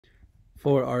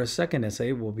For our second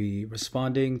essay, we'll be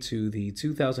responding to the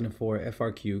 2004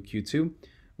 FRQ Q2,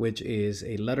 which is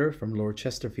a letter from Lord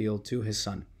Chesterfield to his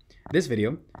son. This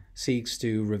video seeks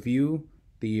to review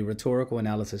the rhetorical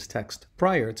analysis text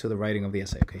prior to the writing of the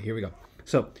essay. Okay, here we go.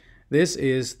 So this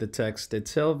is the text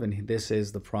itself, and this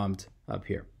is the prompt up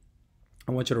here.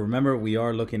 I want you to remember we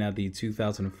are looking at the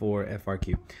 2004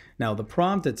 FRQ. Now, the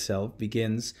prompt itself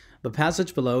begins, the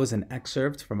passage below is an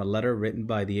excerpt from a letter written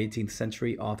by the 18th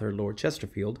century author Lord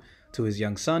Chesterfield to his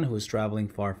young son who is traveling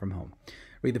far from home.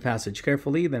 Read the passage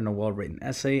carefully, then a well-written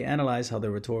essay. Analyze how the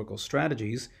rhetorical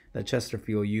strategies that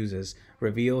Chesterfield uses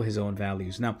reveal his own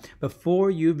values. Now,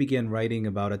 before you begin writing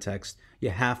about a text,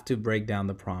 you have to break down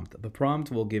the prompt. The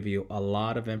prompt will give you a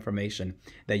lot of information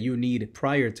that you need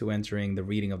prior to entering the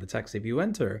reading of the text. If you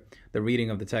enter the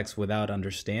reading of the text without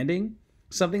understanding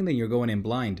something, then you're going in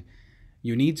blind.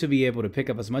 You need to be able to pick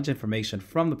up as much information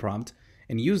from the prompt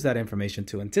and use that information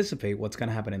to anticipate what's going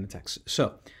to happen in the text.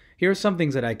 So here are some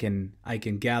things that I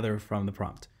can gather from the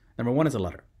prompt. Number one is a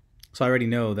letter. So I already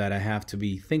know that I have to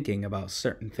be thinking about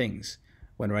certain things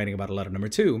when writing about a letter. Number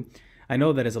two, I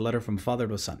know that it's a letter from father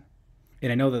to a son.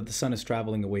 And I know that the son is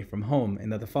traveling away from home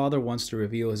and that the father wants to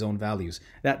reveal his own values.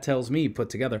 That tells me, put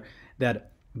together,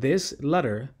 that this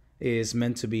letter is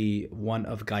meant to be one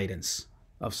of guidance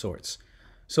of sorts.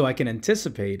 So I can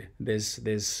anticipate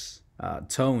this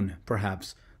tone,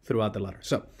 perhaps, throughout the letter.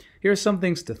 So here are some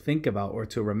things to think about or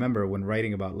to remember when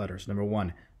writing about letters. Number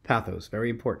one, pathos, very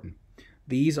important.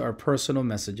 These are personal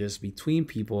messages between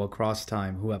people across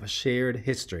time who have a shared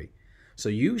history. So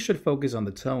you should focus on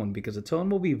the tone because the tone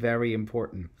will be very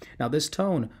important. Now, this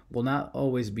tone will not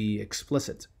always be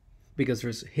explicit because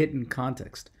there's hidden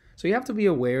context. So you have to be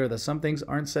aware that some things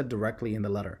aren't said directly in the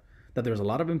letter, that there's a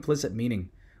lot of implicit meaning,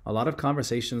 a lot of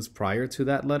conversations prior to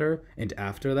that letter and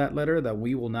after that letter that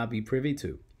we will not be privy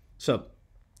to. So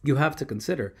you have to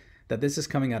consider that this is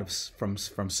coming out of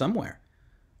from somewhere,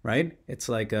 right? It's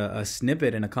like a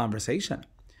snippet in a conversation.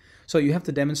 So you have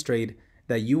to demonstrate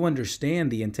that you understand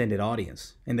the intended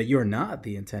audience and that you're not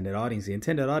the intended audience. The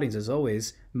intended audience is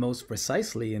always, most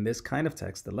precisely in this kind of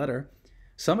text, the letter,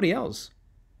 somebody else,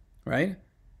 right?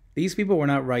 These people were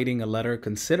not writing a letter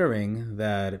considering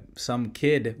that some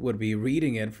kid would be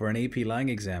reading it for an AP Lang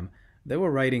exam. They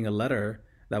were writing a letter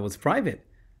that was private.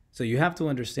 So you have to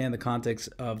understand the context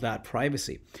of that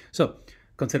privacy. So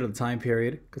consider the time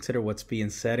period, consider what's being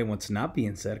said and what's not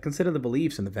being said, consider the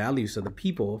beliefs and the values of the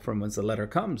people from whence the letter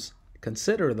comes.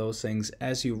 Consider those things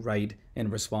as you write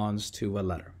in response to a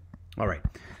letter. All right.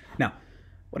 Now,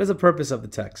 what is the purpose of the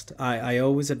text? I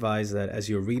always advise that as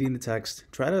you're reading the text,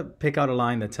 try to pick out a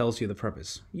line that tells you the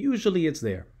purpose. Usually it's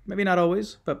there. Maybe not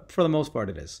always, but for the most part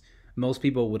it is. Most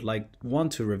people would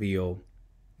want to reveal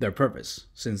their purpose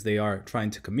since they are trying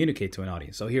to communicate to an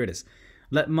audience. So here it is.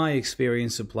 Let my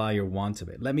experience supply your want of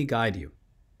it. Let me guide you.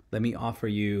 Let me offer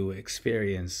you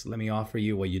experience. Let me offer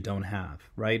you what you don't have,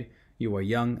 right? You are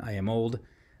young, I am old.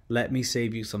 Let me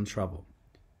save you some trouble.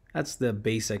 That's the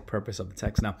basic purpose of the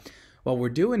text. Now, what we're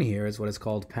doing here is what is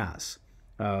called pass.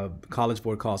 College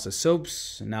Board calls it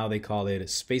SOAPs. Now they call it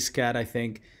Space Cat, I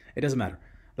think. It doesn't matter.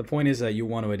 The point is that you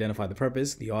want to identify the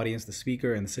purpose, the audience, the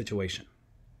speaker, and the situation.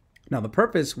 Now, the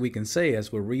purpose we can say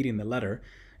as we're reading the letter,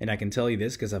 and I can tell you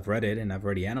this because I've read it and I've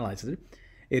already analyzed it,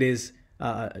 it is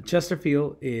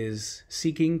Chesterfield is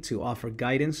seeking to offer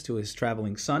guidance to his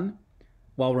traveling son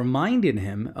while reminding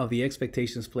him of the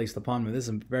expectations placed upon him. This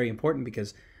is very important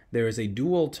because there is a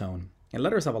dual tone, and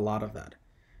letters have a lot of that.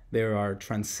 There are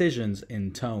transitions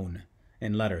in tone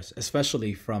in letters,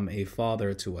 especially from a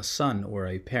father to a son or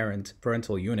a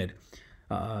parental unit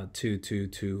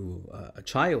to a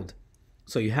child.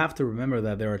 So you have to remember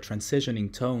that there are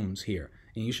transitioning tones here,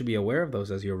 and you should be aware of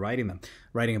those as you're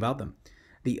writing about them.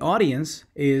 The audience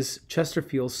is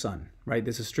Chesterfield's son, right?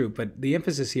 This is true, but the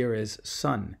emphasis here is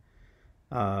son.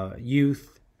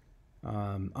 Youth,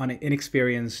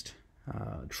 inexperienced,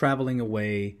 traveling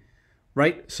away,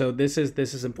 right? So this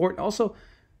is important. Also,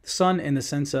 son in the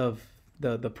sense of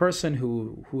the person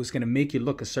who is going to make you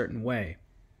look a certain way,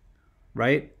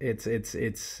 right?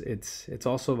 It's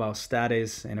also about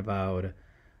status and about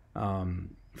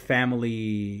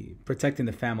family, protecting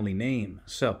the family name.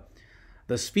 So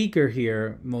the speaker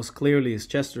here most clearly is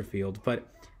Chesterfield, but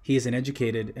he is an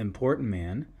educated, important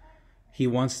man. He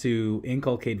wants to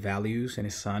inculcate values in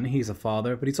his son. He's a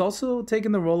father, but he's also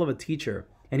taken the role of a teacher,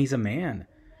 and he's a man.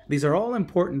 These are all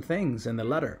important things in the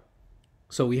letter.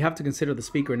 So we have to consider the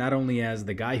speaker not only as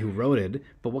the guy who wrote it,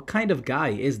 but what kind of guy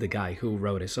is the guy who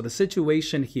wrote it. So the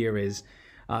situation here is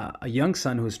a young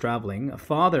son who's traveling, a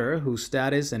father whose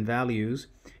status and values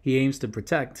he aims to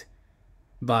protect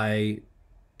by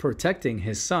protecting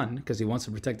his son because he wants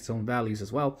to protect his own values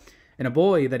as well, and a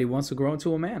boy that he wants to grow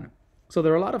into a man. So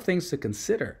there are a lot of things to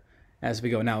consider as we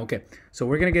go. Now, okay, so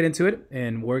we're going to get into it,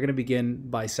 and we're going to begin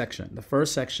by section. The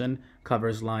first section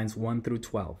covers lines 1 through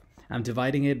 12. I'm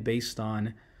dividing it based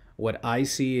on what I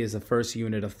see as the first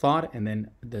unit of thought and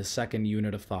then the second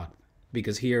unit of thought,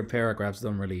 because here paragraphs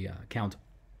don't really count.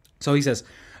 So he says,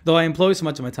 though I employ so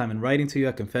much of my time in writing to you,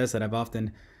 I confess that I've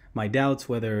often my doubts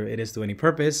whether it is to any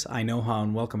purpose. I know how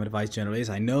unwelcome advice generally is.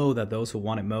 I know that those who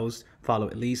want it most follow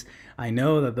it least. I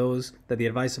know that the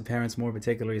advice of parents more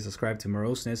particularly is ascribed to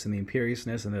moroseness and the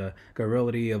imperiousness and the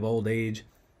garrulity of old age,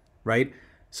 right?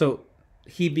 So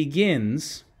he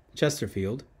begins,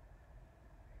 Chesterfield,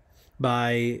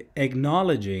 by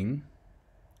acknowledging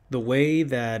the way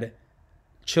that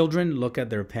children look at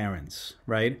their parents,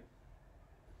 right?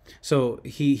 So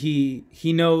he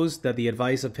knows that the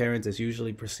advice of parents is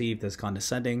usually perceived as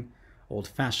condescending,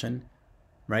 old-fashioned,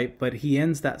 right? But he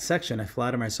ends that section, I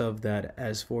flatter myself that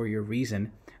as for your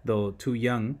reason, though too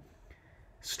young,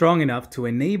 strong enough to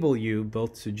enable you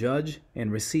both to judge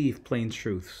and receive plain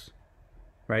truths,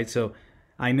 right? So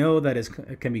I know that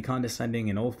it can be condescending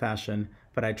and old-fashioned,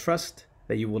 but I trust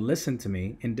that you will listen to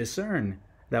me and discern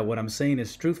that what I'm saying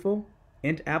is truthful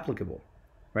and applicable,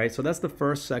 right? So that's the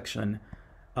first section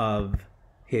of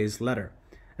his letter.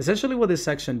 Essentially what this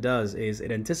section does is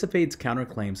it anticipates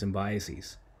counterclaims and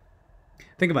biases.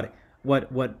 Think about it.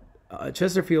 What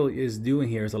Chesterfield is doing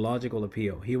here is a logical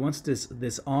appeal. He wants to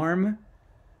disarm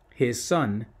his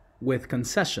son with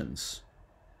concessions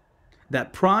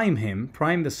that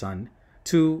prime the son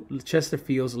to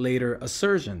Chesterfield's later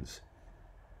assertions.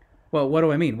 Well, what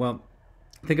do I mean? Well,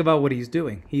 think about what he's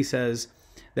doing. He says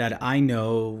that I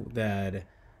know that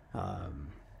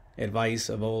advice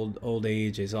of old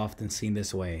age is often seen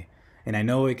this way, and I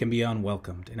know it can be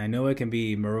unwelcomed, and I know it can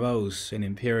be morose and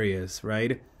imperious,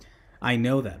 right? I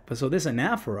know that. But so this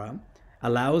anaphora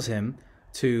allows him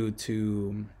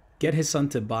to get his son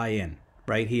to buy in,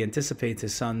 right? He anticipates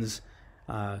his son's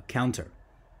counter.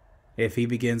 If he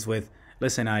begins with,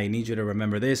 listen, I need you to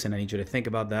remember this, and I need you to think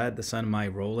about that, the son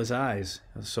might roll his eyes,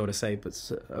 so to say.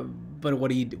 But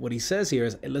what he says here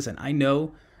is, listen, I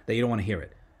know that you don't want to hear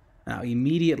it. Now,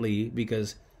 immediately,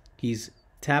 because he's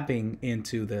tapping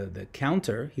into the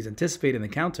counter, he's anticipating the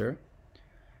counter,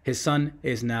 his son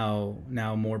is now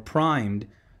more primed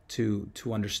to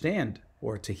understand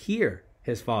or to hear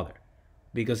his father,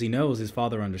 because he knows his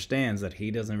father understands that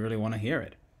he doesn't really want to hear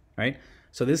it, right?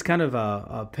 So this kind of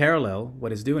a parallel,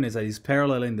 what he's doing is that he's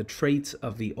paralleling the traits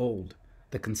of the old,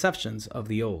 the conceptions of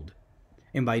the old.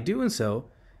 And by doing so,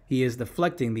 he is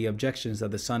deflecting the objections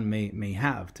that the son may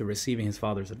have to receiving his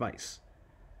father's advice,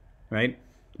 right?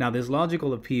 Now, this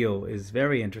logical appeal is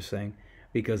very interesting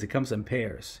because it comes in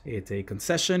pairs. It's a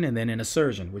concession and then an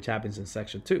assertion, which happens in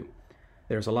section 2.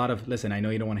 There's a lot of, listen, I know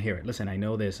you don't want to hear it. Listen, I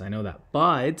know this, I know that.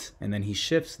 But, and then he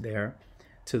shifts there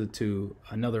to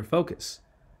another focus,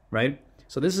 right?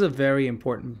 So this is a very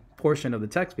important portion of the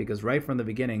text because right from the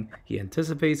beginning, he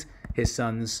anticipates his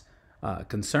son's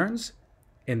concerns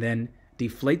and then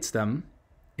deflates them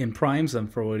and primes them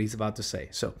for what he's about to say.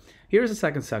 So here's the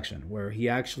second section where he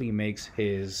actually makes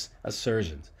his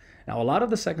assertions. Now, a lot of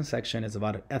the second section is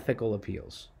about ethical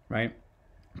appeals, right?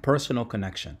 Personal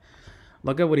connection.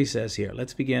 Look at what he says here.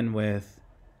 Let's begin with,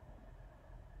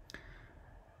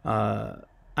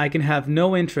 I can have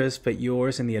no interest but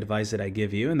yours in the advice that I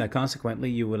give you, and that consequently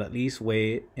you will at least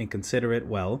weigh and consider it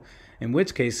well, in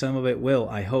which case some of it will,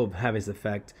 I hope, have its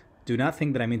effect. Do not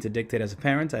think that I mean to dictate as a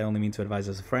parent. I only mean to advise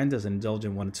as a friend, as an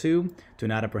indulgent one too. Do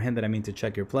not apprehend that I mean to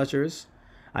check your pleasures.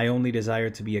 I only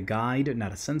desire to be a guide,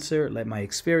 not a censor. Let my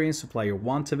experience supply your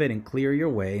want of it and clear your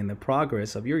way in the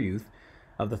progress of your youth,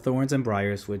 of the thorns and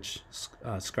briars which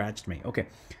scratched me. Okay,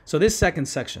 so this second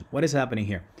section, what is happening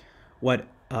here? What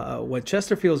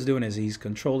Chesterfield's doing is he's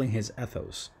controlling his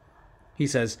ethos. He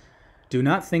says, do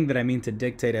not think that I mean to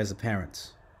dictate as a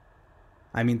parent.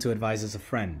 I mean to advise as a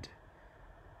friend.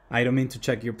 I don't mean to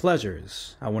check your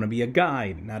pleasures. I want to be a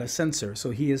guide, not a censor.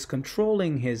 So he is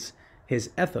controlling his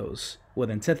ethos with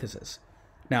antithesis.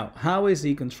 Now, how is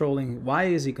he controlling? Why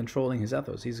is he controlling his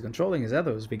ethos? He's controlling his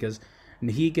ethos because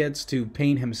he gets to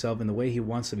paint himself in the way he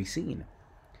wants to be seen,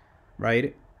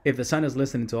 right? If the son is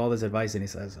listening to all this advice and he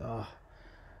says, oh,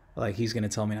 like he's going to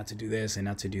tell me not to do this and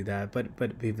not to do that. But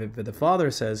if the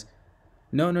father says,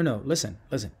 no, listen.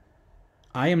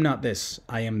 I am not this,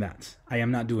 I am that. I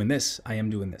am not doing this, I am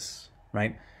doing this,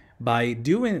 right? By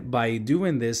doing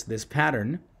this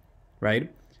pattern,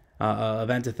 right, of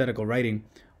antithetical writing,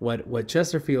 what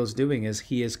Chesterfield is doing is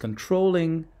he is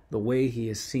controlling the way he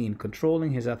is seen,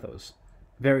 controlling his ethos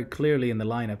very clearly in the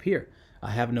line up here.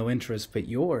 I have no interest but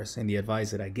yours in the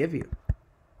advice that I give you,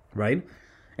 right?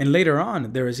 And later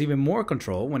on, there is even more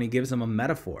control when he gives them a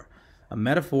metaphor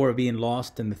of being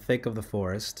lost in the thick of the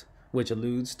forest, which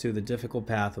alludes to the difficult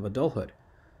path of adulthood.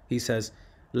 He says,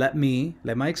 let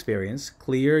my experience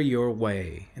clear your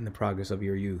way in the progress of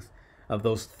your youth, of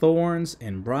those thorns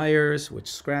and briars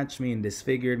which scratched me and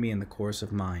disfigured me in the course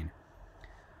of mine.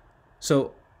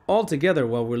 So altogether,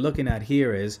 what we're looking at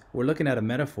here is we're looking at a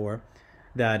metaphor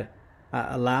that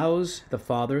allows the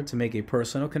father to make a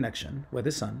personal connection with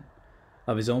his son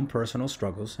of his own personal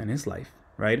struggles in his life,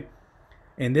 right?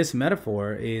 And this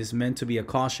metaphor is meant to be a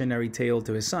cautionary tale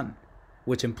to his son,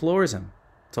 which implores him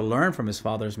to learn from his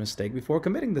father's mistake before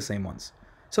committing the same ones.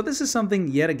 So this is something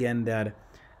yet again that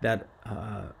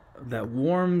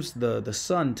warms the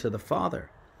son to the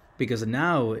father, because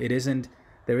now there isn't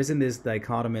this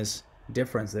dichotomous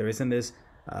difference. There isn't this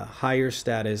higher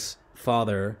status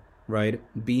father, right,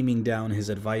 beaming down his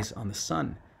advice on the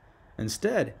son.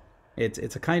 Instead,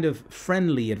 it's a kind of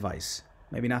friendly advice.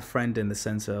 Maybe not friend in the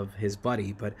sense of his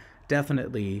buddy, but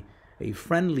definitely a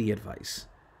friendly advice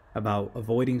about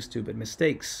avoiding stupid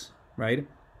mistakes, right?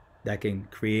 That can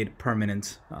create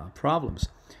permanent problems.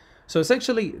 So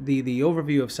essentially, the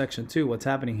overview of section 2, what's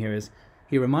happening here is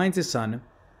he reminds his son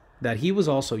that he was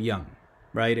also young,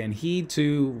 right? And he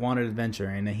too wanted adventure,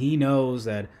 and he knows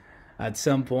that at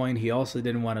some point he also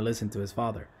didn't want to listen to his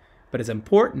father. But it's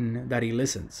important that he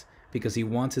listens because he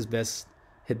wants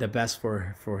the best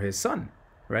for his son,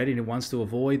 right? And he wants to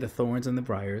avoid the thorns and the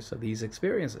briars of these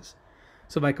experiences.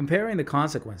 So by comparing the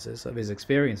consequences of his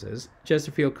experiences,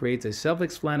 Chesterfield creates a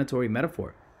self-explanatory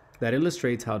metaphor that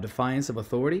illustrates how defiance of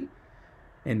authority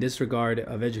and disregard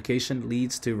of education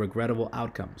leads to regrettable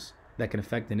outcomes that can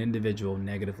affect an individual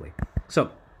negatively.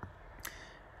 So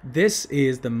this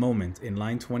is the moment in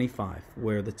line 25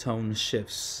 where the tone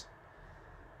shifts.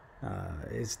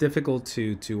 It's difficult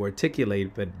to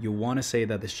articulate, but you want to say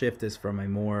that the shift is from a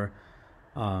more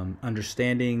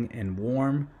understanding and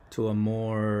warm to a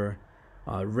more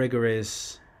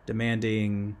rigorous,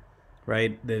 demanding,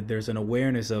 right? There's an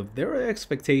awareness of there are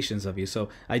expectations of you. So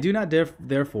I do not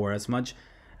therefore as much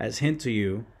as hint to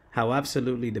you how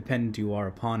absolutely dependent you are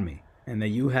upon me, and that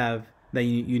you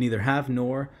neither have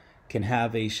nor can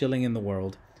have a shilling in the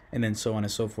world, and then so on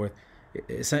and so forth.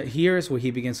 Here's where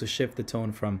he begins to shift the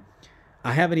tone from,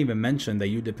 I haven't even mentioned that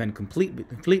you depend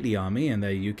completely on me, and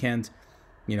that you can't,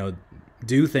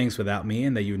 do things without me,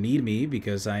 and that you need me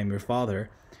because I am your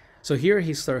father. So here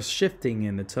he starts shifting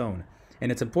in the tone.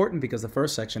 And it's important because the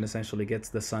first section essentially gets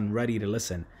the son ready to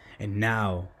listen. And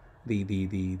now the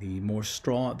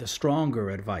stronger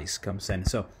advice comes in.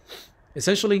 So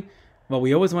essentially, what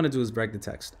we always want to do is break the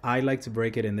text. I like to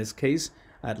break it in this case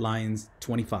at lines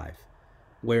 25,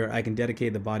 where I can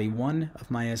dedicate the body 1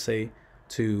 of my essay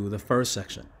to the first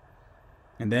section.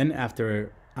 And then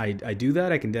after I do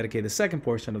that, I can dedicate the second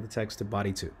portion of the text to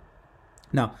body 2.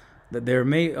 Now, there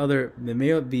may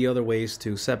be other ways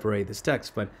to separate this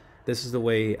text, but this is the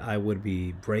way I would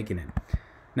be breaking it.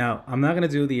 Now, I'm not going to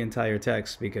do the entire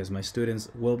text because my students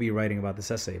will be writing about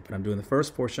this essay, but I'm doing the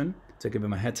first portion to give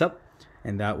them a heads up,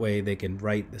 and that way they can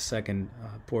write the second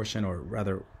portion, or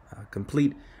rather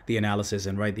complete the analysis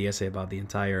and write the essay about the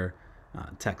entire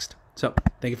text. So,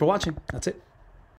 thank you for watching. That's it.